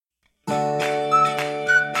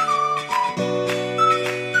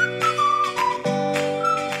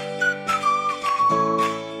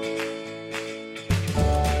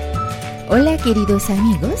queridos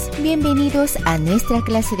amigos, bienvenidos a nuestra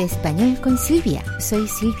clase de español con Silvia. Soy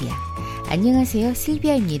Silvia. 안녕하세요,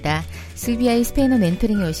 실비아입니다. 실비아의 스페인어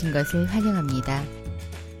멘토링에 오신 것을 환영합니다.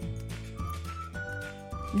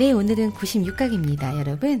 네, 오늘은 96강입니다,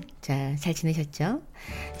 여러분. 자, 잘 지내셨죠?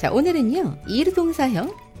 자, 오늘은요,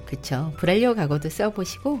 이르동사형, 그쵸, 불완료과거도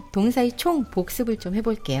써보시고 동사의 총 복습을 좀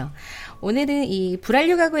해볼게요. 오늘은 이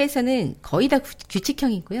불완료과거에서는 거의 다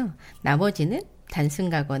규칙형이고요. 나머지는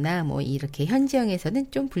단순과거나 뭐 이렇게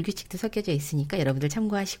현재형에서는 좀 불규칙도 섞여져 있으니까 여러분들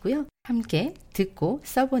참고하시고요. 함께 듣고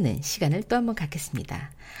써보는 시간을 또 한번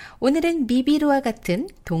갖겠습니다. 오늘은 미비루와 같은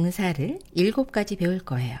동사를 7가지 배울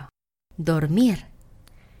거예요. dormir,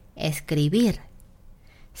 escribir,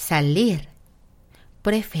 salir,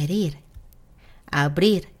 preferir,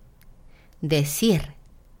 abrir, decir,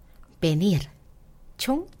 venir.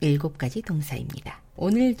 총 7가지 동사입니다.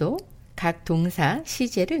 오늘도 각 동사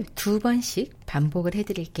시제를 2번씩 반복을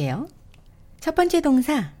해드릴게요. 첫 번째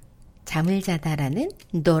동사, 잠을 자다라는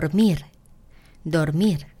dormir,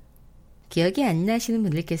 dormir. 기억이 안 나시는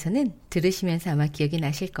분들께서는 들으시면서 아마 기억이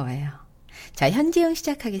나실 거예요. 자, 현재형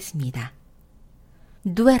시작하겠습니다.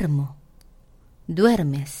 duermo,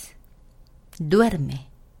 duermes, duerme,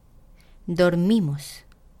 dormimos,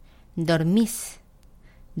 dormís,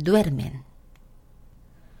 duermen.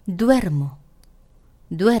 duermo,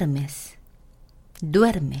 duermes,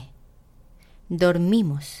 duerme,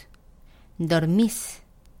 dormimos, dormís,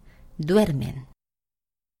 duermen.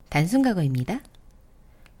 단순과거입니다.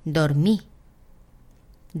 dormí,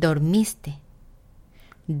 dormiste,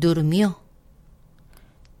 durmió,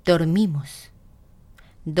 dormimos,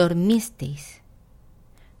 dormisteis,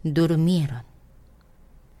 durmieron.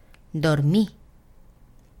 dormí,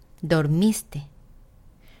 dormiste,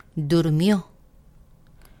 durmió,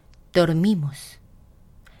 dormimos,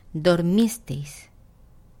 dormisteis,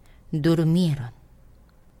 durmieron.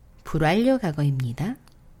 불완료과거입니다.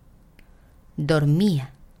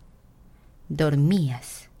 dormía,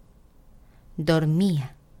 dormías,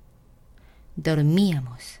 dormía,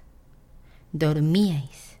 dormíamos,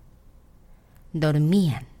 dormíais,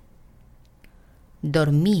 dormían,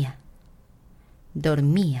 dormía,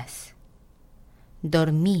 dormías,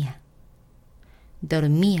 dormía,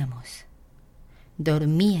 dormíamos,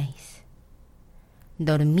 dormíais,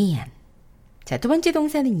 dormían. 자, 두 번째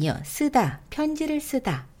동사는요, 쓰다, 편지를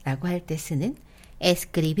쓰다 라고 할 때 쓰는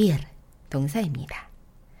escribir 동사입니다.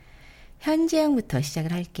 현재형부터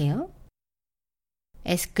시작을 할게요.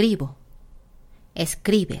 escribo,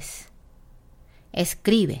 escribes,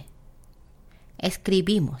 escribe,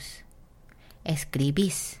 escribimos,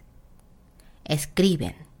 escribís,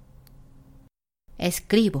 escriben.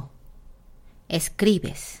 escribo,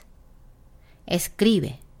 escribes,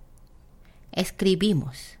 escribe,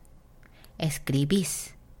 escribimos,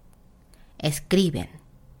 escribís, escriben.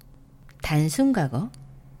 단순과거,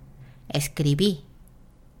 escribí,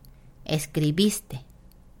 escribiste,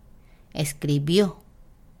 escribió,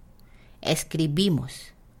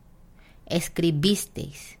 escribimos,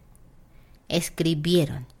 escribisteis,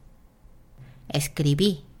 escribieron.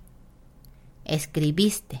 escribí,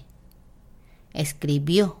 escribiste,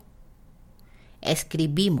 escribió,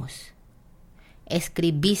 escribimos,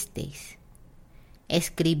 escribisteis,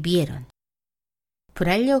 escribieron.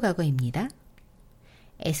 불완료과거입니다.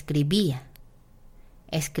 escribía,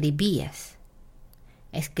 escribías,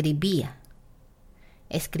 escribía,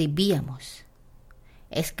 escribíamos,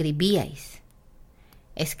 escribíais,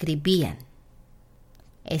 escribían,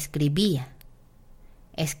 escribía,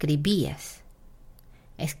 escribías,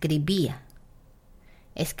 escribía,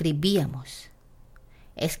 escribíamos,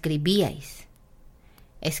 escribíais,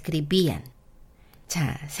 escribían.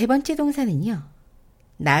 자, 세 번째 동사는요,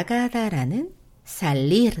 나가다라는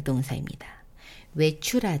salir 동사입니다.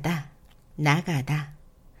 외출하다, 나가다,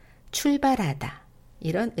 출발하다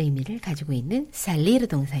이런 의미를 가지고 있는 salir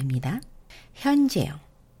동사입니다. 현재형,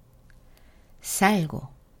 salgo,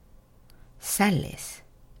 sales,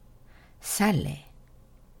 sale,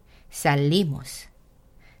 salimos,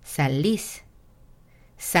 salís,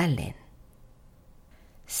 salen.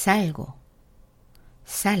 salgo,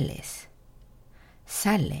 sales,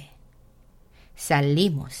 sale,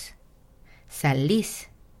 salimos, salís,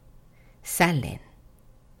 salen.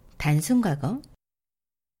 단순과거,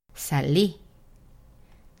 salí,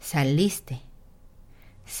 saliste,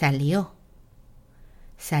 salió,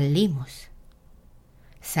 salimos,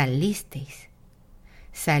 salisteis,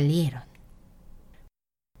 salieron.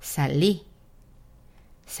 salí,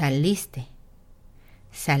 saliste,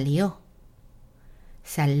 salió,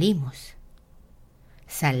 salimos,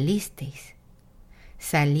 salisteis,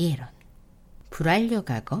 salieron.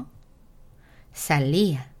 불완료과거,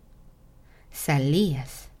 salía,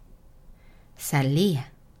 salías,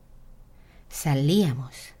 salía,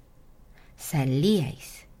 salíamos,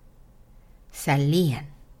 salíais, salían,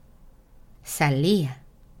 salía,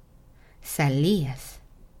 salías,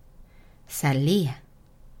 salía,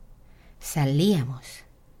 salíamos,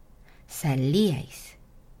 salíais,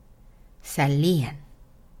 salían.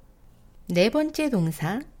 네 번째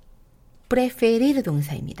동사, preferir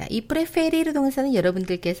동사입니다. 이 preferir 동사는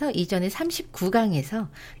여러분들께서 이전에 39강에서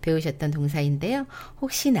배우셨던 동사인데요.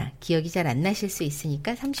 혹시나 기억이 잘 안 나실 수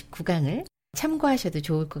있으니까 39강을 참고하셔도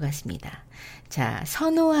좋을 것 같습니다. 자,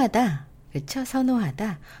 선호하다. 그렇죠?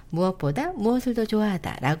 선호하다. 무엇보다 무엇을 더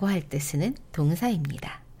좋아하다 라고 할 때 쓰는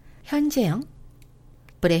동사입니다. 현재형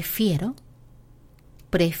prefiero,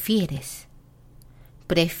 prefieres,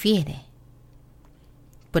 prefiere,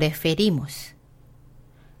 preferimos,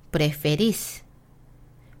 preferís,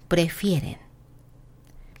 prefieren,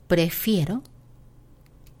 prefiero,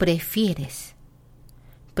 prefieres,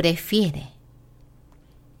 prefiere,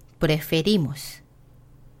 preferimos,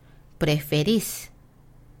 preferís,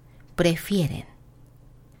 prefieren.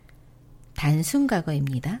 단순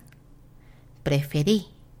과거입니다. preferí,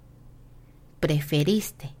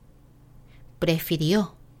 preferiste,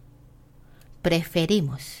 prefirió,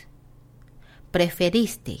 preferimos,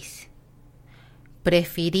 preferisteis,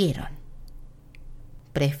 prefirieron,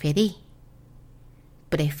 preferí,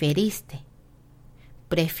 preferiste,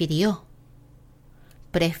 prefirió,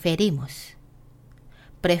 preferimos,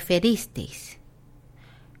 preferisteis,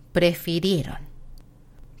 prefirieron.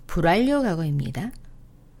 불완료 과거입니다.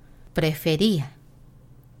 prefería,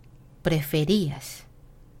 preferías,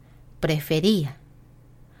 prefería,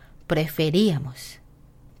 preferíamos,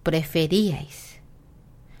 preferíais,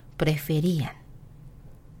 preferían,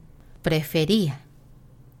 prefería,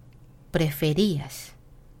 preferías,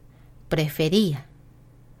 prefería,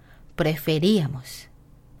 preferíamos,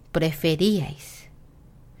 preferíais,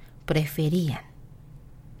 preferían.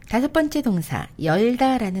 다섯 번째 동사,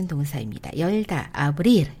 열다라는 동사입니다. 열다,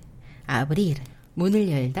 abrir, abrir, 문을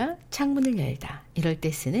열다, 창문을 열다. 이럴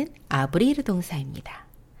때 쓰는 abrir 동사입니다.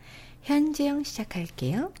 현재형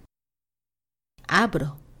시작할게요.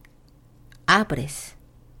 abro, abres,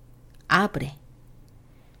 abre,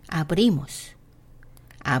 abrimos,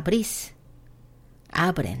 abrís,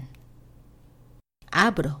 abren,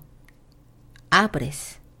 abro,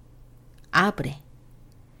 abres, abre,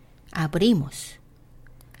 abrimos,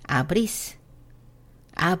 abrís,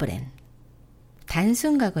 abren.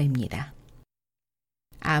 단순 과거입니다.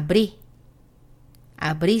 abrí,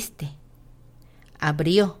 abriste,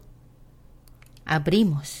 abrió,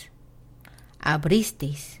 abrimos,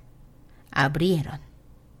 abristeis, abrieron.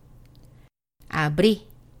 abrí,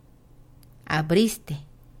 abriste,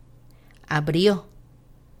 abrió,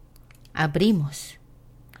 abrimos,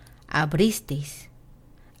 abristeis,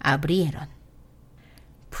 abrieron.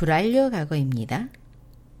 불완료 과거입니다.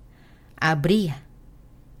 abría,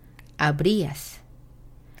 abrías,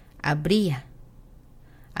 abría,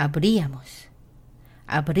 abríamos,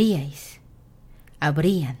 abríais,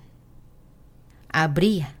 abrían,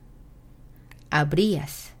 abría,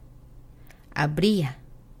 abrías, abría,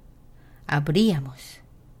 abríamos,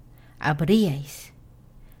 abríais,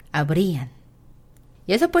 abrían.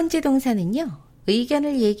 여섯 번째 동사는요,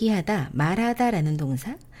 의견을 얘기하다, 말하다라는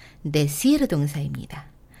동사, decir 동사입니다.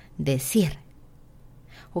 decir.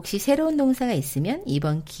 혹시 새로운 동사가 있으면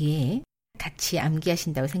이번 기회에 같이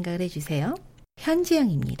암기하신다고 생각을 해주세요.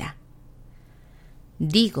 현재형입니다.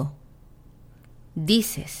 digo,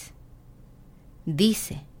 dices,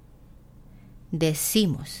 dice,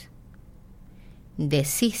 decimos,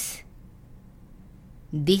 decís,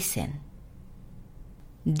 dicen,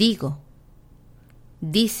 digo,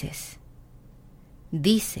 dices,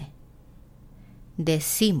 dice,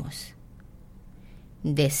 decimos,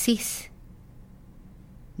 decís,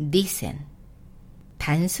 dicen.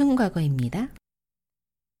 단순 과거입니다.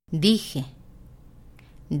 dije,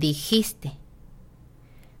 dijiste,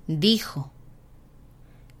 dijo,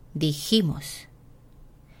 dijimos,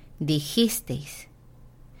 dijisteis,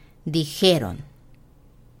 dijeron,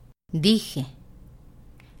 dije,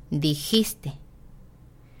 dijiste,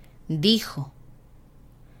 dijo,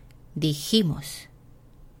 dijimos,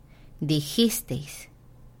 dijisteis,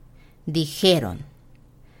 dijeron.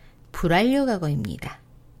 불완료 과거입니다.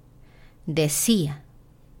 decía,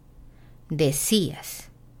 decías,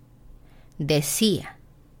 decía,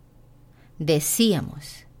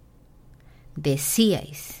 decíamos,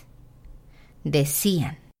 decíais,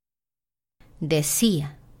 decían,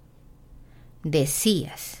 decía,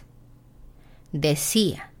 decías,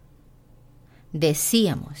 decía,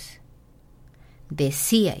 decíamos,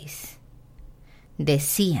 decíais,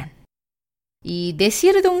 decían. 이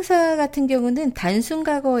decir 동사 같은 경우는 단순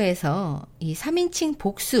과거에서 이 3인칭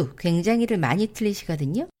복수 굉장히를 많이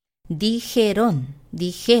틀리시거든요. dijeron,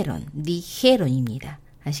 dijeron, dijeron입니다.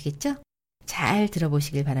 아시겠죠? 잘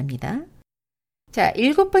들어보시길 바랍니다. 자,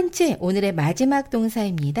 7번째 오늘의 마지막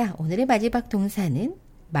동사입니다. 오늘의 마지막 동사는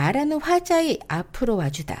말하는 화자의 앞으로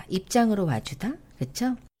와주다, 입장으로 와주다,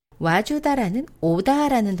 그렇죠? 와주다라는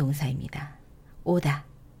오다라는 동사입니다. 오다.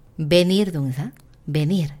 venir 동사,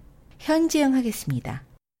 venir. 현재형 하겠습니다.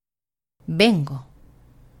 vengo,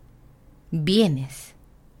 vienes,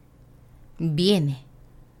 viene,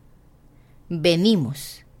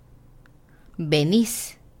 venimos,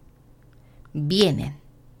 venís, vienen,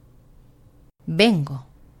 vengo,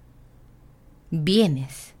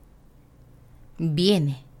 vienes,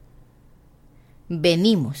 viene,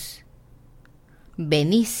 venimos,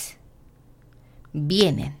 venís,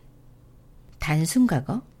 vienen. 단순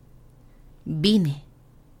과거 vine,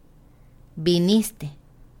 viniste,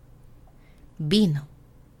 vino,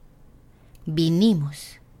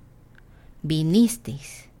 vinimos,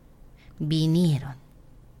 vinisteis, vinieron,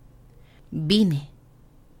 vine,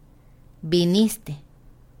 viniste,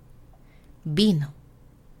 vino,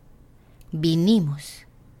 vinimos,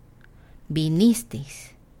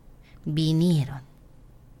 vinisteis, vinieron.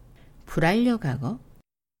 불완료 과거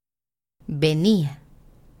venía,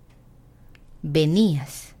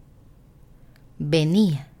 venías,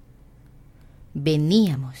 venía,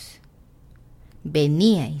 veníamos,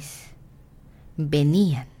 veníais,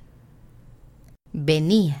 venían,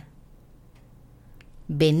 venía,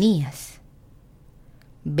 venías,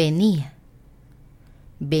 venía,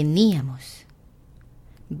 veníamos,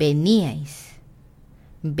 veníais,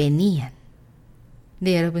 venían.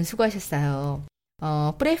 네, 여러분 수고하셨어요.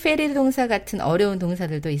 preferir 동사 같은 어려운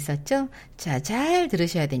동사들도 있었죠? 자, 잘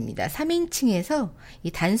들으셔야 됩니다. 3인칭에서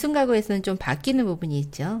이 단순 과거에서는 좀 바뀌는 부분이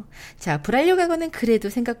있죠. 자, 불완료 과거는 그래도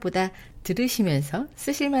생각보다 들으시면서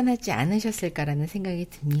쓰실만 하지 않으셨을까라는 생각이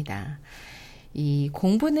듭니다. 이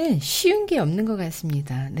공부는 쉬운 게 없는 것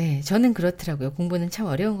같습니다. 네, 저는 그렇더라고요. 공부는 참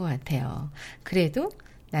어려운 것 같아요. 그래도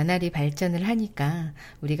나날이 발전을 하니까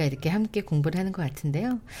우리가 이렇게 함께 공부를 하는 것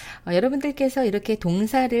같은데요. 여러분들께서 이렇게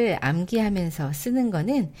동사를 암기하면서 쓰는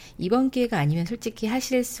거는 이번 기회가 아니면 솔직히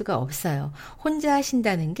하실 수가 없어요. 혼자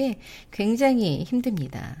하신다는 게 굉장히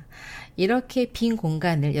힘듭니다. 이렇게 빈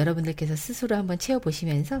공간을 여러분들께서 스스로 한번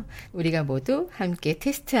채워보시면서 우리가 모두 함께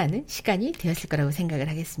테스트하는 시간이 되었을 거라고 생각을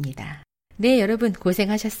하겠습니다. 네, 여러분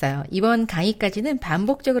고생하셨어요. 이번 강의까지는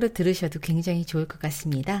반복적으로 들으셔도 굉장히 좋을 것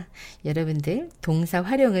같습니다. 여러분들 동사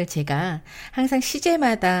활용을 제가 항상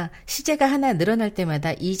시제마다 시제가 하나 늘어날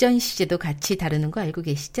때마다 이전 시제도 같이 다루는 거 알고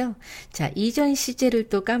계시죠? 자, 이전 시제를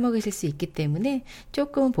또 까먹으실 수 있기 때문에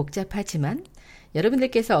조금 복잡하지만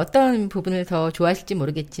여러분들께서 어떤 부분을 더 좋아하실지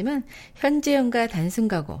모르겠지만 현재형과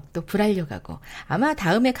단순과거 또 불완료 과거 아마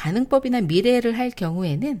다음에 가능법이나 미래를 할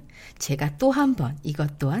경우에는 제가 또 한 번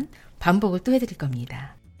이것 또한 반복을 또 해드릴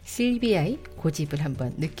겁니다. 실비아의 고집을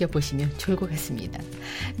한번 느껴보시면 좋을 것 같습니다.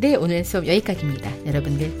 네, 오늘 수업 여기까지입니다.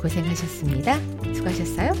 여러분들 고생하셨습니다.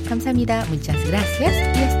 수고하셨어요. 감사합니다. Muchas gracias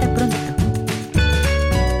y hasta pronto.